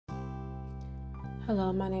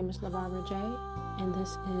Hello, my name is LaBarbara J, and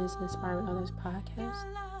this is Inspiring Others podcast.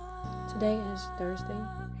 Today is Thursday,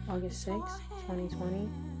 August 6th, 2020.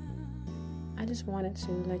 I just wanted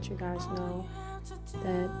to let you guys know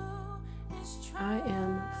that I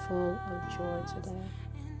am full of joy today.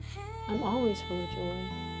 I'm always full of joy,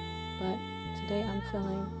 but today I'm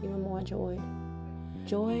feeling even more joy.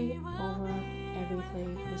 Joy over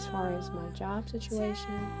everything, as far as my job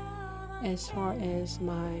situation, as far as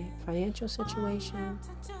my financial situation.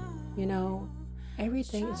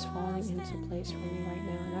 Everything is falling into place for me right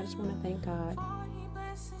now, and I just want to thank God.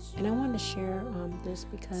 And I wanted to share this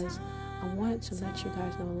because I wanted to let you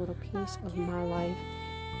guys know a little piece of my life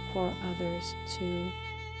for others to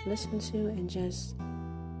listen to and just,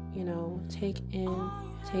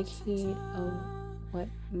 take heed of what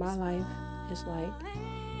my life is like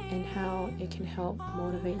and how it can help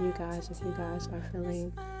motivate you guys if you guys are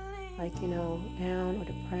feeling down or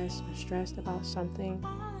depressed or stressed about something.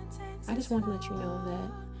 I just want to let you know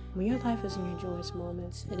that when your life is in your joyous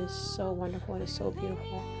moments, it is so wonderful, it is so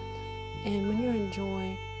beautiful. And when you're in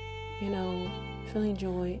joy, feeling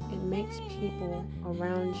joy, it makes people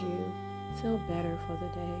around you feel better for the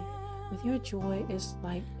day. With your joy, it's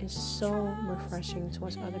so refreshing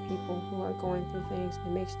towards other people who are going through things. It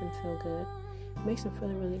makes them feel good. It makes them feel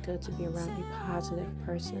really good to be around a positive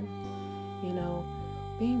person.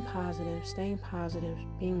 Being positive, staying positive,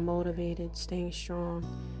 being motivated, staying strong,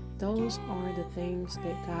 those are the things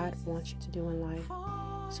that God wants you to do in life.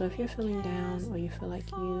 So if you're feeling down or you feel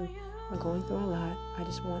like you are going through a lot, I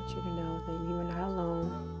just want you to know that you are not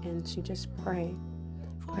alone and to just pray.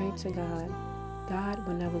 Pray to God. God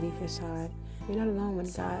will never leave your side. You're not alone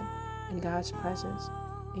with God, in God's presence,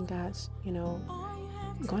 and God's,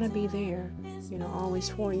 going to be there, always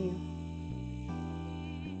for you.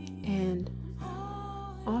 And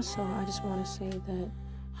also, I just want to say that,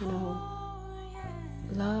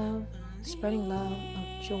 spreading love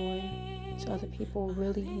of joy to other people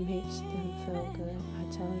really makes them feel good, I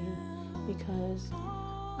tell you, because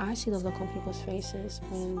I see the look on people's faces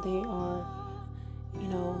when they are,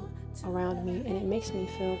 around me, and it makes me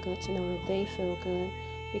feel good to know that they feel good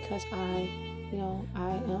because I am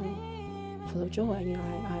full of joy.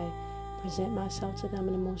 I present myself to them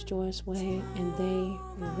in the most joyous way, and they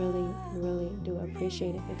really, really do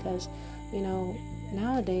appreciate it because,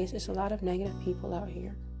 nowadays it's a lot of negative people out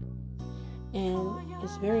here, and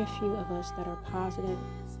it's very few of us that are positive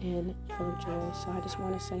and full of joy. So I just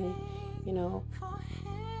want to say,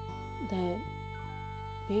 that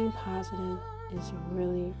being positive is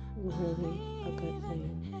really, really a good thing.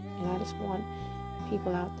 And I just want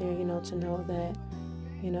people out there, to know that,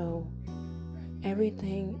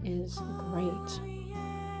 everything is great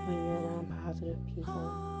when you're around positive people.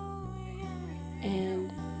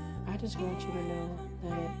 And I just want you to know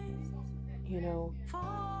that,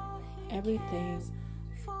 everything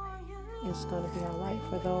is going to be all right.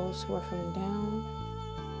 For those who are feeling down,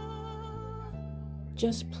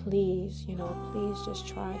 just please just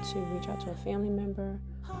try to reach out to a family member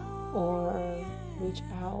or reach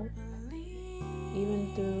out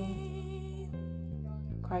even through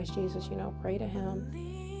Christ Jesus, pray to him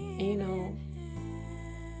and,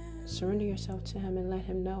 surrender yourself to him and let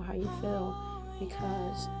him know how you feel,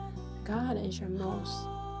 because God is your most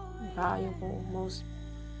valuable, most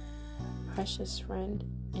precious friend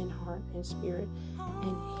in heart and spirit,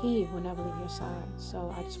 and he will never leave your side. So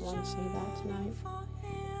I just want to say that tonight,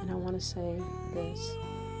 and I want to say this,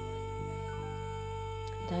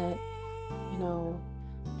 that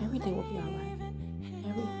everything will be all right.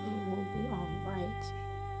 Everything will be all right.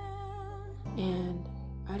 And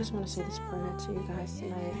I just want to say this prayer to you guys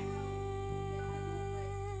tonight.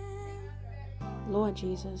 Lord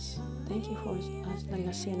Jesus, thank you for us letting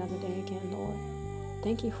us see another day again, Lord.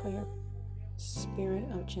 Thank you for your spirit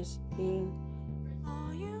of just being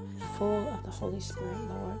full of the Holy Spirit,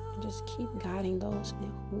 Lord. And just keep guiding those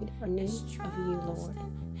who are in need of you, Lord.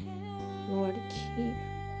 Lord, keep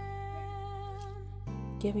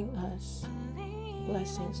giving us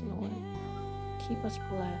blessings, Lord. Keep us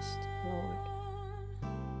blessed, Lord.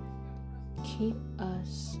 Keep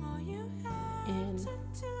us in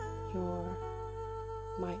your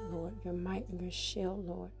might, Lord. Your might and your shield,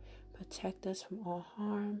 Lord. Protect us from all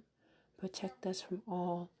harm. Protect us from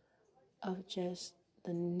all of just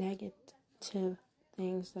the negative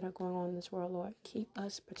things that are going on in this world, Lord. Keep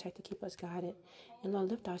us protected. Keep us guided. And Lord,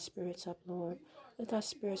 lift our spirits up, Lord. Lift our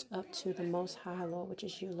spirits up to the Most High, Lord, which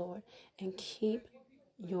is you, Lord. And keep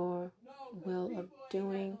your will of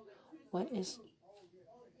doing what is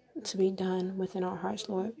to be done within our hearts,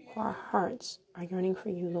 Lord. For our hearts are yearning for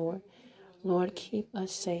you, Lord. Lord, keep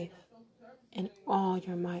us safe in all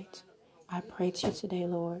your might. I pray to you today,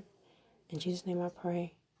 Lord. In Jesus' name I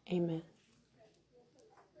pray. Amen.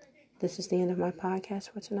 This is the end of my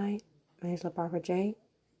podcast for tonight. My name is LaBarbara J.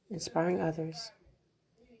 Inspiring others.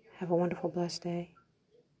 Have a wonderful, blessed day.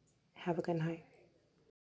 Have a good night.